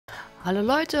Hallo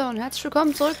Leute und herzlich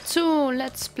willkommen zurück zu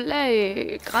Let's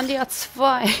Play Grandia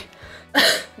 2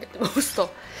 mit dem Muster.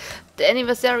 Der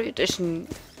Anniversary Edition.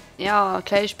 Ja,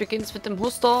 gleich beginnt's mit dem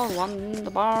Muster.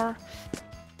 Wunderbar.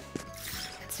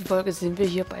 Letzte Folge sind wir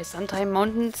hier bei Sandheim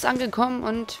Mountains angekommen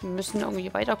und müssen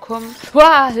irgendwie weiterkommen.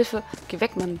 Uah, Hilfe! Geh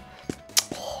weg, Mann.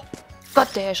 Oh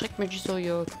Gott, der erschreckt mich nicht so,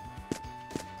 ihr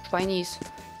Schweinis.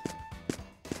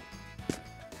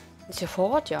 Ist hier vor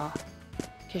Ort? Ja.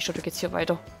 Okay, ich glaube, da geht's hier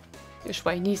weiter. Ihr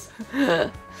Schweinis.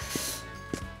 Ein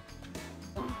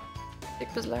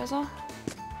bisschen leiser.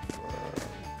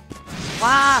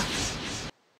 Wow.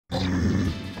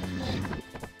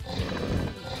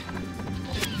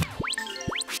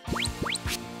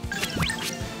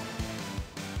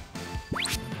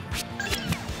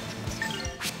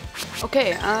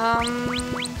 Okay,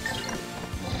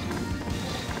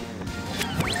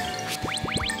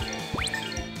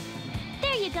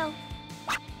 There you go.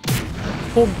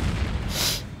 Bumm.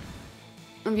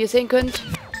 Und wie ihr sehen könnt,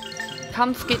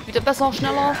 Kampf geht wieder besser,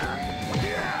 schneller.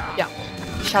 Ja,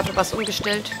 ich habe was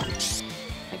umgestellt.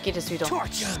 Dann geht es wieder.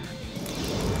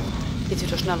 Geht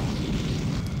wieder schneller.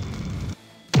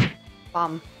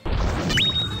 Bam.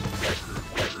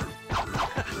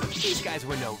 These guys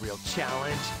were no real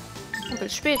challenge. Und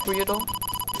bis spät, Bruder.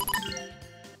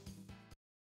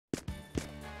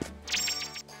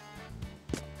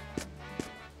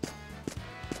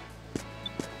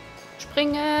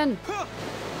 Springen!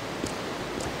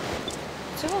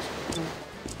 Ist hier was?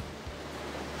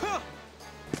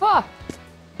 Ah.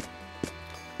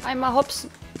 Einmal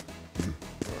hopsen.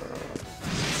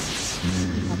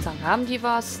 Was sagen, haben die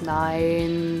was?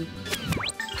 Nein.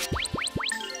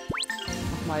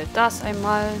 Nochmal das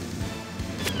einmal.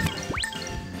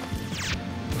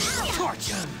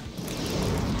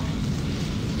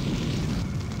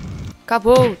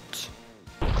 Kaputt.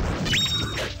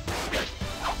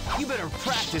 You better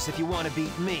practice if you want to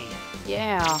beat me.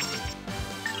 Yeah.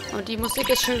 Und die Musik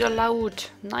ist schon wieder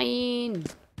laut. Nein.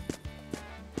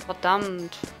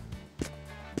 Verdammt.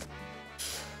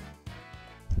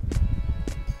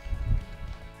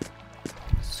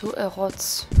 So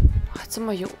Rotz. Ach, jetzt sind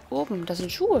wir hier oben. Das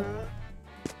sind Schuhe.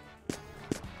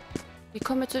 Wie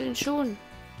kommen wir zu den Schuhen?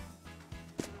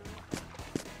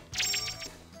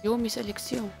 Yomis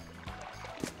Elixier.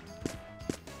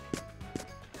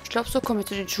 Ich glaube, so kommen wir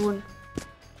zu den Schuhen.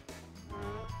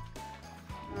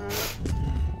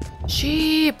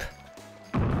 Schieb!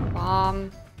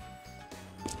 Bam.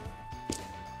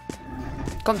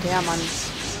 Kommt her, Mann.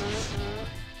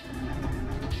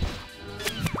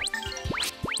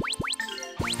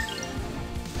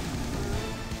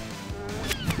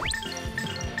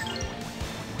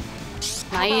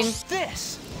 Nein.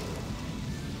 This.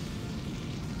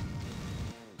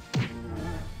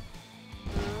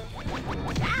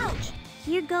 Ouch!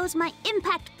 Here goes my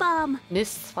impact bomb.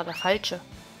 Mist, das war der falsche.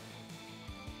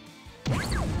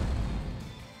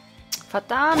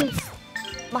 Verdammt!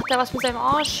 Macht er was mit seinem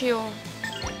Arsch hier?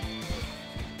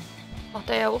 Macht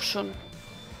er ja auch schon.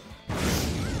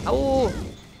 Au!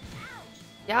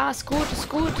 Ja, ist gut, ist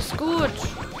gut, ist gut.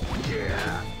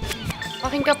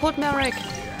 Mach ihn kaputt, Merrick.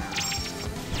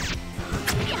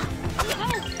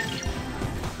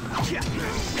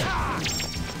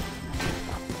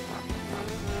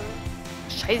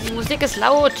 Scheiße, die Musik ist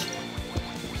laut.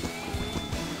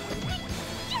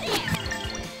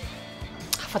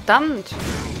 Ach, verdammt.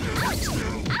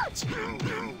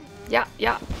 Ja,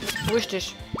 ja, beruhig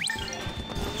dich.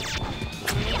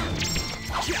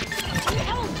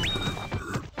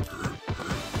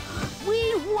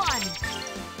 We won.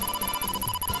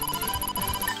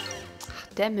 Ach,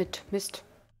 dammit, Mist.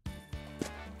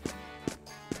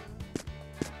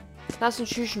 Lass uns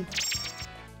schießen.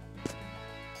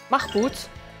 Machboots?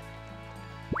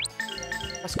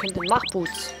 Was können denn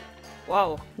Machboots?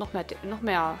 Wow, noch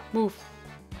mehr Move.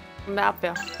 Und mehr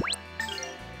Abwehr.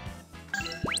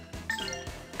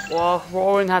 Boah,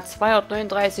 Rowan hat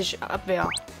 239 Abwehr.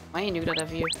 Meine Güte, da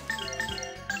viel.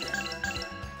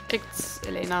 Kriegt's,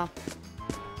 Elena.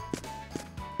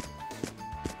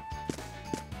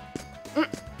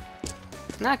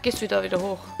 Na, gehst wieder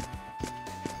hoch.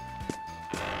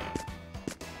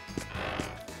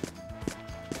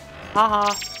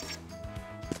 Haha.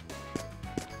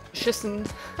 Beschissen.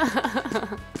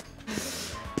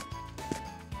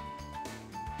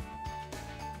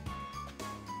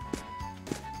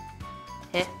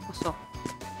 Hä? Achso.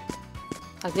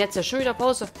 Also jetzt ja schon wieder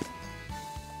Pause.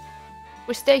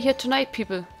 We stay here tonight,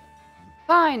 people.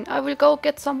 Fine, I will go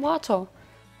get some water.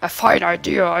 A fine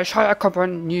idea. I shall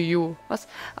accompany you. Was?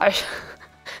 I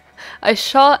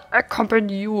shall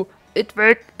accompany you. It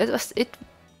will... It...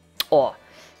 Oh.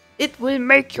 It will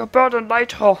make your burden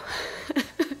lighter.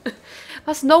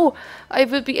 Was? No, I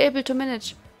will be able to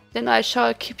manage. Then I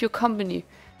shall keep you company.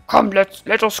 Come,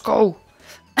 let us go.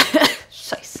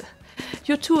 Scheiße.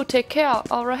 You too, take care,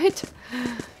 alright?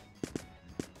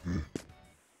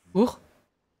 Huch.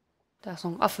 Da ist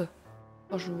noch ein Affe.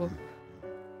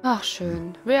 Ach,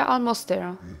 schön. We're almost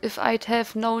there. If I'd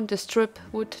have known this trip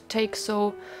would take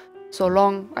so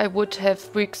long, I would have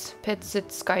weeks pet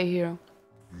sit sky here.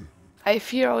 I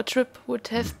fear our trip would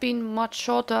have been much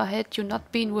shorter had you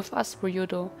not been with us,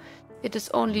 Ryudo. It is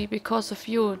only because of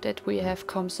you that we have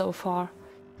come so far.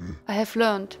 I have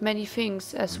learned many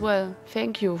things as well.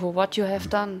 Thank you for what you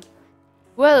have done.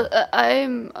 Well,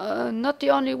 I'm not the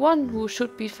only one who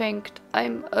should be thanked.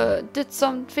 Did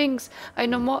some things I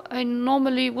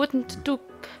normally wouldn't do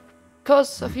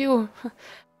because of you.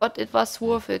 But it was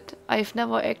worth it. I've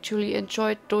never actually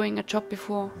enjoyed doing a job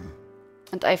before.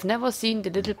 And I've never seen the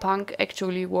little punk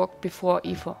actually work before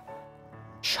either.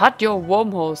 Shut your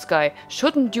wormholes, guy.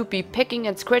 Shouldn't you be pecking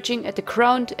and scratching at the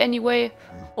ground anyway?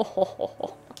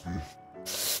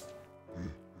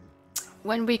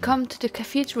 When we come to the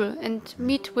cathedral and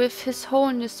meet with His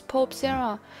Holiness Pope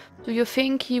Sarah, do you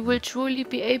think he will truly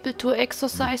be able to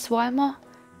exorcise Weimar?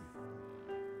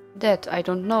 That I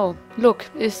don't know.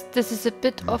 Look, this is a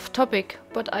bit off topic,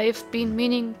 but I've been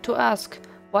meaning to ask.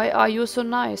 Why are you so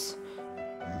nice?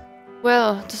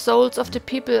 Well, the souls of the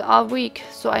people are weak,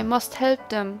 so I must help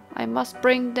them. I must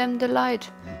bring them the light.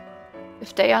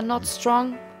 If they are not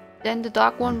strong, then the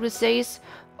Dark One will seize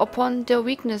upon their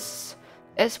weakness,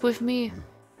 as with me.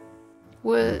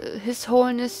 Will His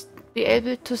Holiness be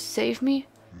able to save me?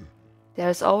 There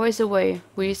is always a way.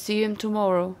 We see him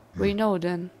tomorrow. We know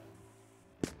then.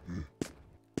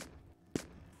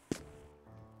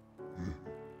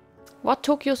 What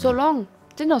took you so long?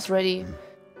 Dinner's ready.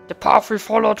 The path we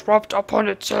followed wrapped upon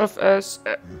itself as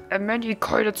a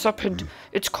many-coiled serpent.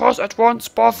 Its course at once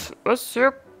both a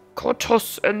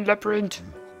circuitous and labyrinth.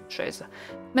 Scheiße.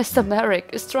 Mr. Merrick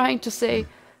is trying to say,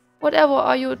 whatever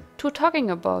are you two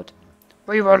talking about?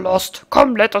 We were lost.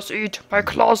 Come, let us eat. My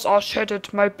claws are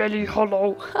shattered, my belly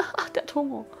hollow. Der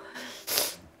Humor.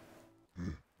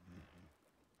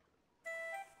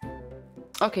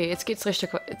 Okay, jetzt geht's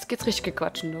richtig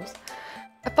Quatschen los.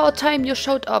 About time you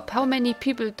showed up. How many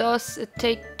people does it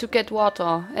take to get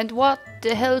water? And what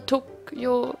the hell took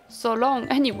you so long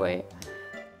anyway?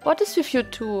 What is with you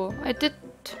two? I did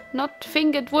not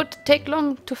think it would take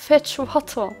long to fetch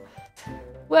water.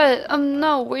 Well,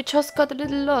 no, we just got a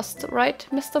little lost, right,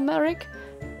 Mr. Merrick?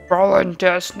 Rowan,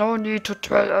 there's no need to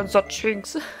dwell on such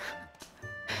things.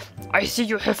 I see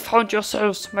you have found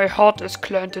yourselves. My heart is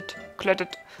gladdened.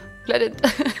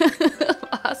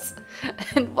 Was?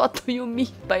 And what do you mean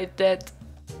by that?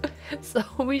 So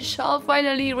we shall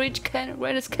finally reach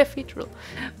Grandia's Cathedral.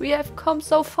 We have come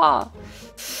so far.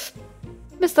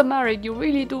 Mr. Merrick, you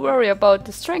really do worry about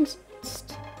the strangest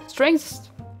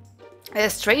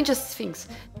things.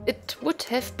 It would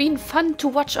have been fun to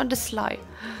watch on the sly.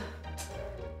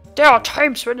 There are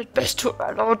times when it's best to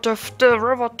allow the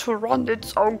river to run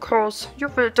its own course. You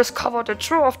will discover the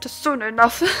truth of this soon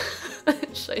enough.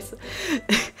 Scheiße.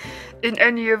 In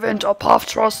any event, our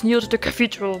path draws near to the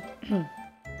cathedral.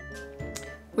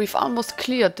 We've almost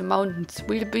cleared the mountains.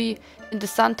 We'll be in the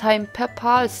Sandheim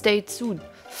Papal State soon.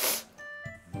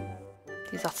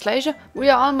 Die sagt's gleiche. We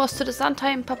are almost to the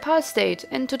Sandheim Papal State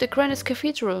and to the Grandia's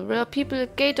Cathedral, where people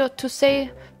gather to say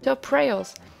their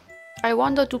prayers. I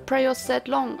wonder, do prayers said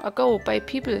long ago by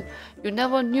people you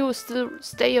never knew still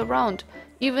stay around,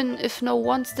 even if no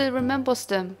one still remembers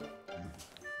them?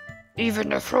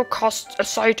 Even if Rocast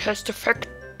aside has the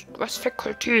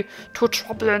faculty to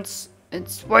trouble and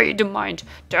sway the mind,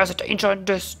 there's a danger in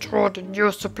this. Through the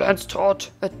news the plans through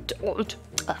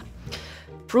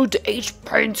the aged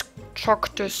pines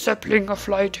chuck the sapling of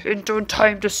light. In due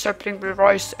time the sapling will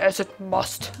rise as it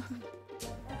must.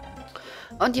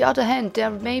 On the other hand, there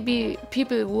may be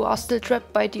people who are still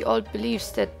trapped by the old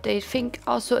beliefs that they think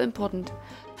are so important.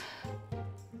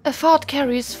 A thought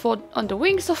carries on the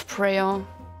wings of prayer.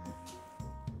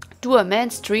 Do a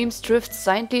man's dreams drift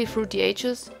silently through the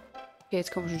ages? Okay,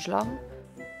 jetzt können wir schon schlafen.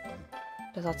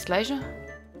 Der sagt das Gleiche.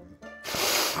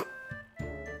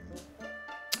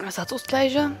 Er sagt das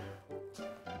Gleiche.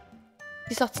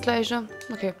 Die sagt das Gleiche.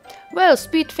 Okay. Well,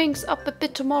 speed things up a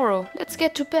bit tomorrow. Let's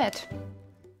get to bed.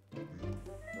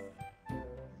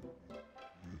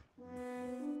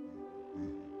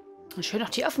 Schön noch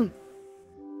die Affen.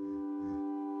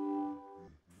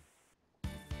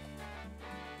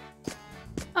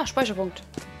 Ah, Speicherpunkt.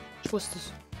 Ich wusste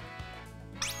es.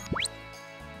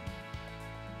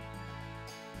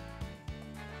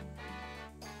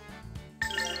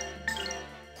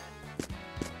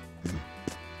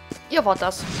 Ihr wart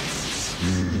das.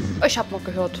 Ich hab noch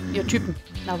gehört. Ihr Typen.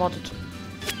 Na, wartet.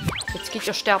 Jetzt geht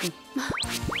ihr sterben.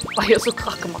 Weil ihr so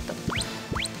Krach gemacht habt.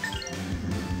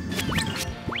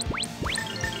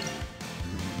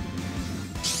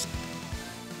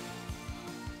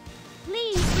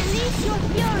 Please release your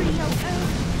fury, O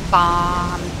Earth.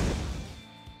 Bam.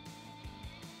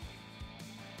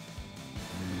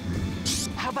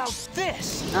 How about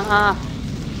this? Aha.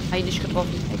 Hab ich nicht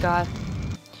getroffen. Egal.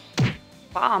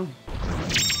 Bam.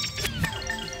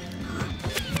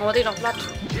 Machen wir den noch platt.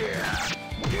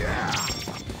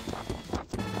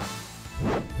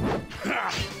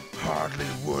 Hardly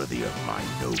worthy of my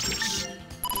notice.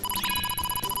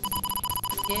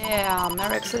 Yeah,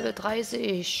 Marex Level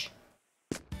 30.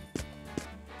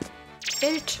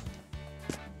 Geld.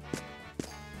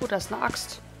 Oh, da ist eine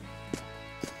Axt.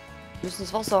 Wir müssen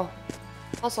das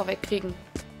Wasser wegkriegen.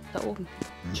 Da oben.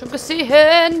 Schon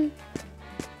gesehen.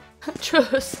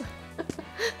 Tschüss.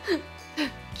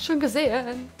 Schon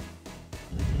gesehen.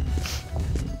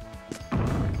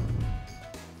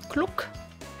 Kluck.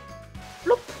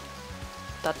 Plupp.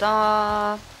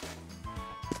 Da.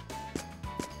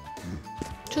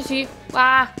 Tschüssi.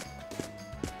 Ah.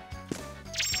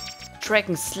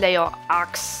 Dragon Slayer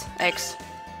Axe.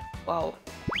 Wow.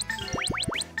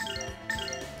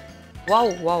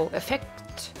 Wow.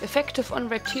 Effective on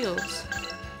reptiles.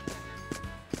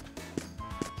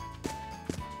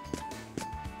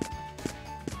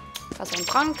 Das ist ein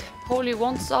Trank. Holy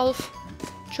One Salve.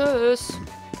 Tschüss.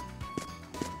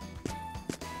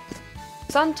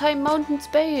 Suntime Mountain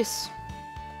Space.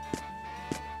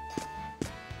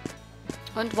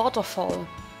 Und Waterfall.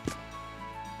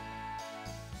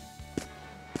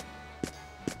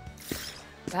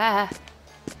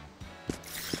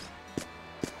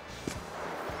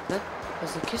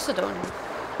 Was ist die Kiste da unten?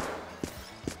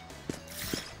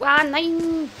 Ah,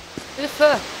 nein!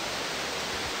 Hilfe!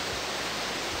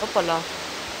 Hoppala.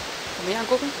 Kann man hier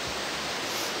angucken?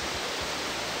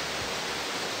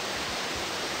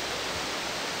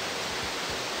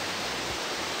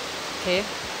 Okay.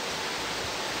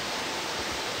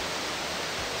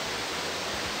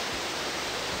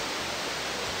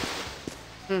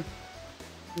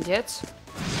 Und jetzt?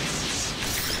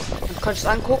 Dann kann ich es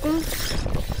angucken.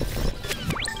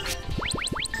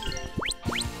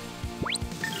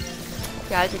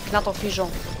 Wir halten Knatterviecher.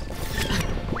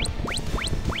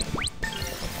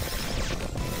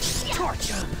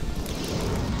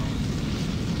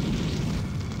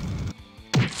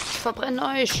 Ich verbrenne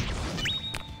euch.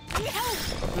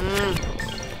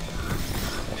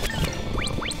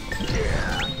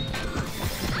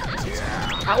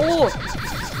 Au!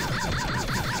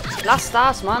 Lass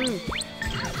das, Mann!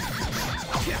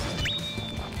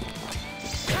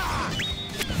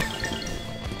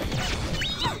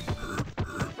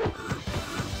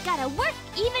 Gotta work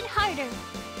even harder.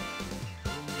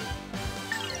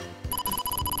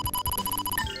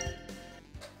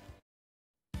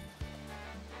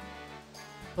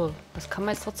 So, das kann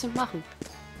man jetzt trotzdem machen.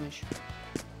 Nicht.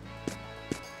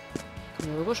 Kann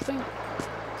man rüberspringen?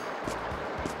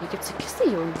 Hier gibt's die Kiste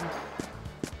hier unten.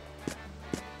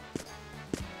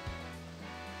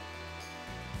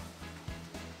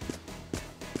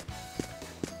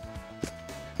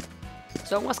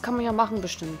 So, irgendwas kann man ja machen,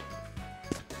 bestimmt.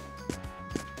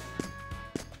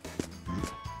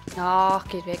 Ach,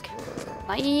 geht weg.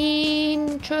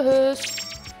 Nein, tschüss.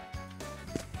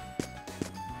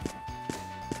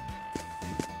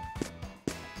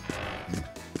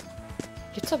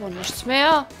 Gibt's aber nichts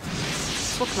mehr.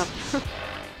 So knapp.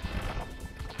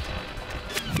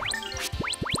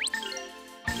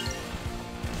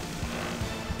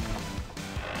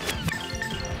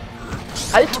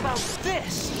 Halt!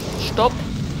 Stopp!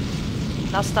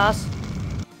 Lass das!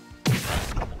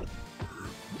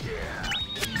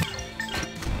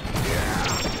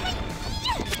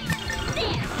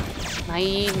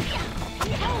 Nein!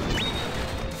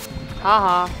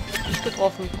 Haha, nicht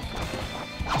getroffen.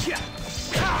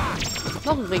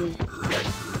 Noch ein Ring.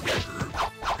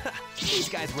 These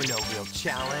guys were no real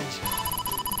challenge.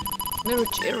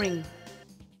 Mirage Earring.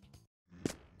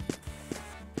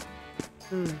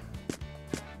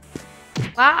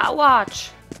 Ah,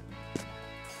 watch!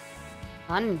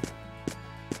 Mann.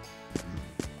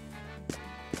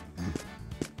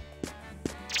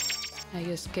 Ja,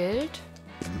 hier ist Geld.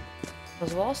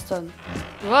 Was war's denn?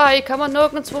 Ja, hier kann man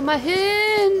nirgendwo mal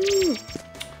hin.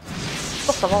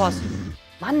 Doch, da war was.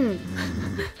 Mann.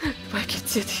 Woher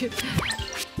geht's hier die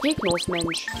Gegnos,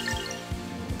 Mensch?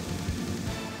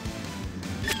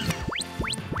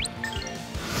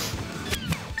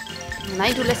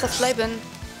 Nein, du lässt das bleiben.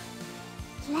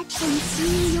 Let them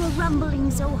see your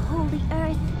rumblings, O holy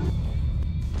earth.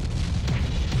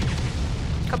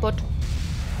 Kaputt.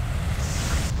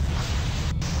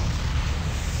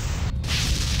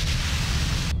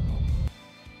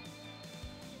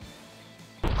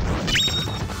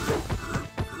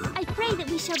 I pray that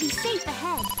we shall be safe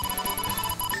ahead.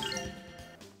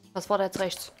 Was war da jetzt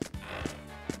rechts?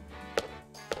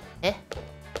 Hä?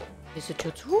 Ist die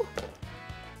Tür zu?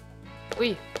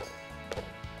 Ui.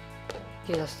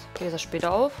 Geht das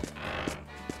später auf?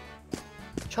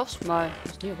 Ich hoff's mal.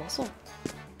 Ist hier Wasser?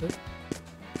 Hm?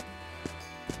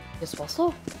 Hier ist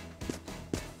Wasser?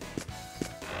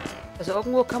 Also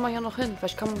irgendwo kann man ja noch hin.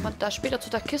 Vielleicht kann man da später zu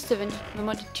der Kiste, wenn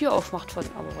man die Tür aufmacht von...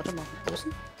 Aber warte mal, wo ist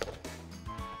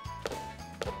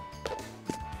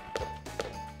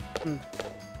denn?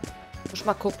 Muss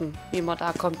mal gucken, wie man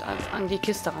da kommt, an die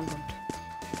Kiste rankommt.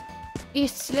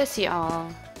 East Silesia.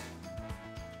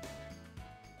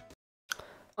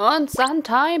 Und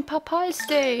Sandheim Papal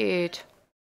State.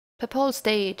 Papal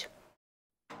State.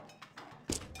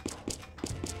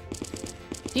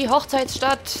 Die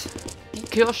Hochzeitsstadt. Die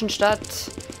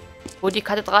Kirchenstadt. Wo die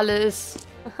Kathedrale ist.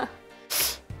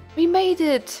 We made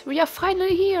it. We are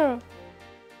finally here.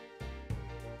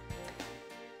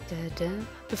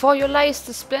 Before you lies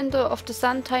the splendor of the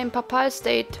Sandheim Papal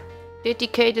State,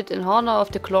 dedicated in honor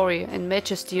of the glory and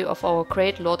majesty of our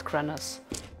great Lord Granas.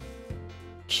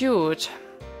 Cute.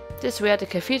 This where the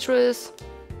cathedral is?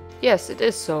 Yes, it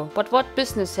is so. But what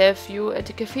business have you at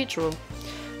the cathedral?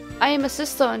 I am a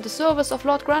sister in the service of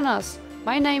Lord Granas.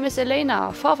 My name is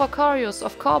Elena. Father Carius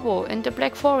of Carbo in the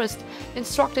Black Forest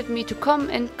instructed me to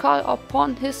come and call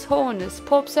upon His Holiness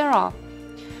Pope Sarah.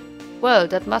 Well,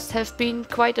 that must have been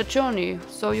quite a journey.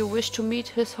 So you wish to meet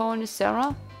His Holiness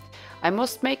Sarah? I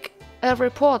must make a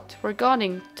report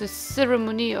regarding the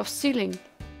ceremony of sealing.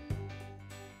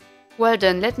 Well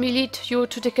then, let me lead you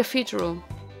to the cathedral.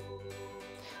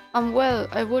 Well,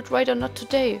 I would rather not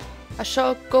today. I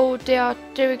shall go there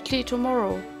directly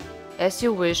tomorrow. As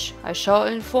you wish, I shall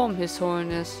inform His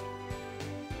Holiness.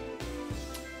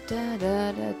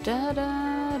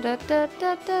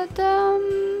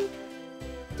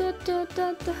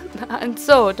 And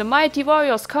so, the mighty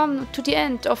warriors come to the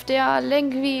end of their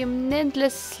lengthy,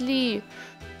 endlessly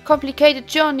complicated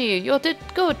journey. You did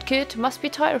good, kid. Must be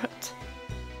tired.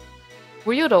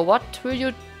 Ryudo, what will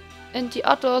you and the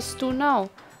others do now?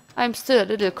 I'm still a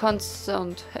little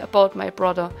concerned about my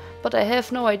brother, but I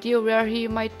have no idea where he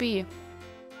might be.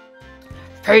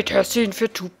 Fate has seen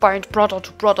fit to bind brother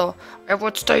to brother. I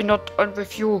would stay not on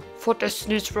with you, for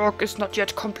Destiny's work is not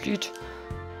yet complete.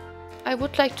 I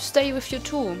would like to stay with you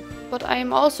too, but I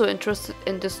am also interested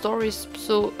in the stories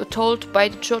told by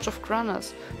the Church of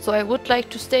Granas, so I would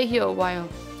like to stay here a while.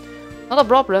 Not a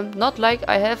problem, not like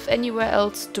I have anywhere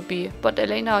else to be, but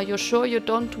Elena, you sure you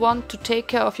don't want to take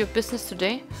care of your business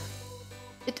today?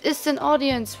 It is an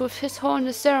audience with His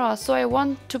Holiness Sarah, so I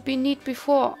want to be neat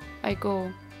before I go.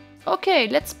 Okay,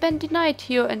 let's spend the night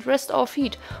here and rest our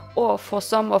feet, or for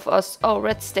some of us, our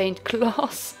red-stained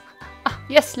claws.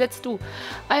 Yes, let's do.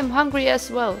 I'm hungry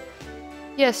as well.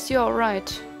 Yes, you're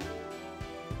right.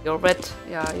 Your red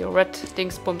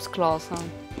Dingsbums claws, huh?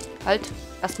 Halt,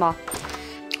 erstmal.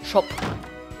 Shop.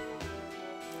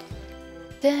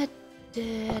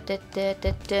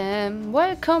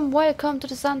 Welcome, welcome to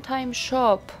the Sandheim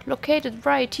shop. Located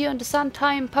right here in the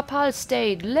Sandheim Papal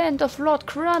State, land of Lord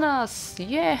Granas.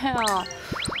 Yeah.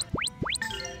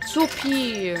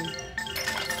 Supi.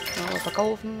 So,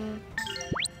 verkaufen.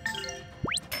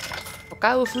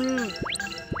 Verkaufen.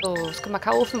 So, was können wir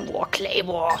kaufen? Boah,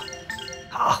 Claymore.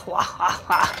 Ach,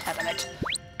 ja damit.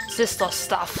 Sister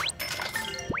Stuff.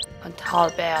 Und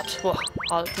Halbert. Boah,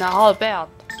 Halbert.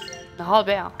 Eine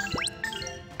Halbert.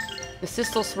 The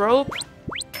Sister's Robe.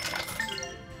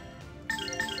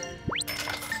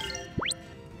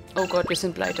 Oh Gott, wir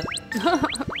sind pleite.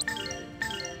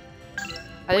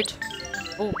 Halt.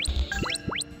 Oh.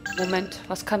 Moment,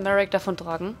 was kann Marek davon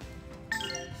tragen?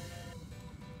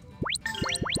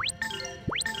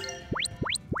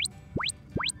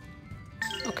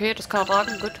 Okay, das kann er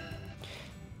tragen, gut.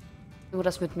 Nur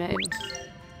das mit mehr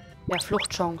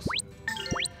Fluchtchance.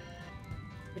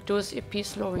 Reduce EP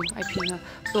Slowing, IP, ne?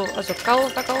 So, also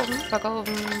verkaufen.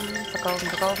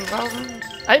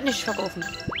 Halt, nicht verkaufen.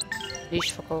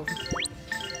 Nicht verkaufen.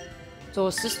 So,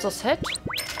 Sister's Head.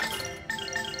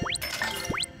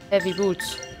 Heavy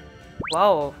Boots.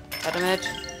 Wow. Weiter damit.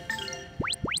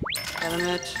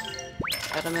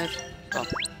 So.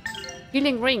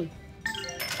 Healing Ring.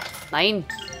 Nein.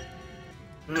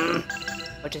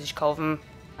 Wollte ich kaufen.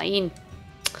 Nein.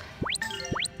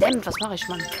 Damn, was mache ich,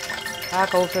 Mann?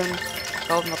 Verkaufen.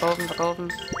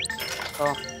 So.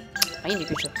 Meine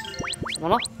Güte. Was haben wir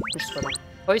noch? Nichts weiter.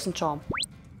 Poison Charm.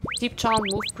 Deep Charm,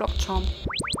 Move Block Charm.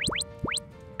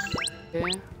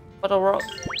 Okay. Oder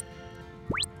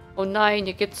oh nein,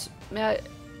 hier gibt's mehr.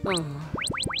 Oh.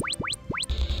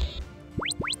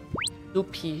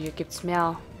 Supi, hier gibt's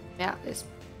mehr.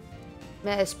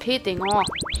 Mehr SP-Dinger.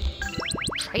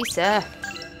 Scheiße.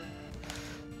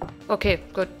 Okay,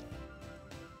 gut.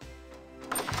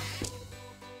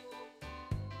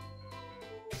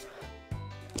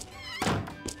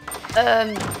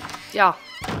 Ja.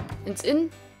 Ins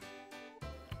Inn.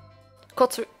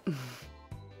 Kurz.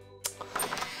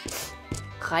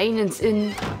 Rein ins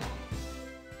Inn.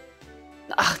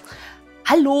 Ach,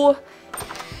 hallo.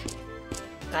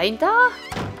 Rein da?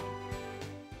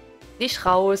 Nicht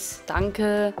raus.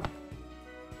 Danke.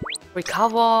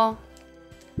 Recover.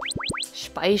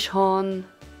 Speichern.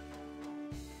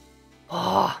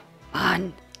 Boah,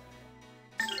 Mann.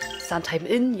 Soundtime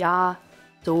in, ja.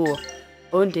 So.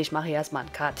 Und ich mache erstmal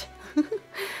einen Cut.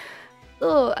 So,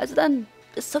 also dann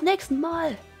bis zum nächsten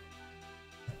Mal.